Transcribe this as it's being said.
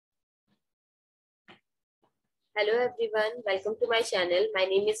Hello everyone, welcome to my channel. My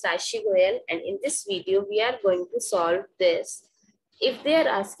name is Rashi Goyal and in this video we are going to solve this. If they are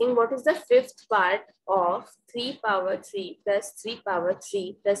asking what is the fifth part of 3 power 3 plus 3 power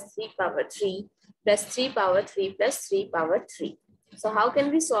 3 plus 3 power 3 plus 3 power 3 plus 3 power 3. So how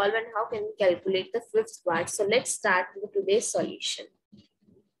can we solve and how can we calculate the fifth part? So let's start with today's solution.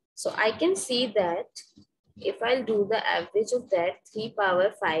 So I can see that if I'll do the average of that 3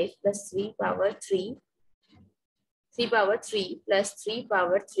 power 5 plus 3 power 3 power 3 plus 3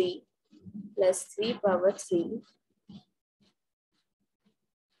 power 3 plus 3 power 3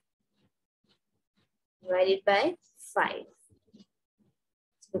 divided by 5.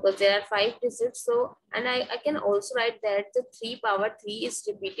 Because there are 5 digits, so and I can also write that the 3 power 3 is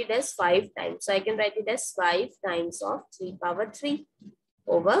repeated as 5 times. So I can write it as 5 times of 3 power 3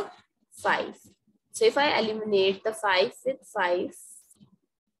 over 5. So if I eliminate the 5 with 5,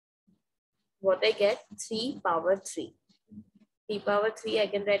 what I get? 3 power 3. 3 power 3 I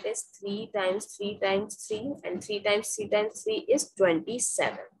can write as 3 times 3 times 3 and 3 times 3 times 3 is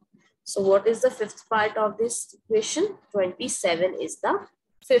 27. So what is the fifth part of this equation? 27 is the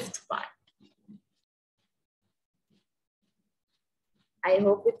fifth part. I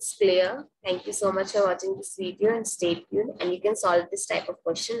hope it's clear. Thank you so much for watching this video and stay tuned and you can solve this type of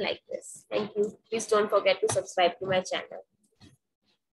question like this. Thank you. Please don't forget to subscribe to my channel.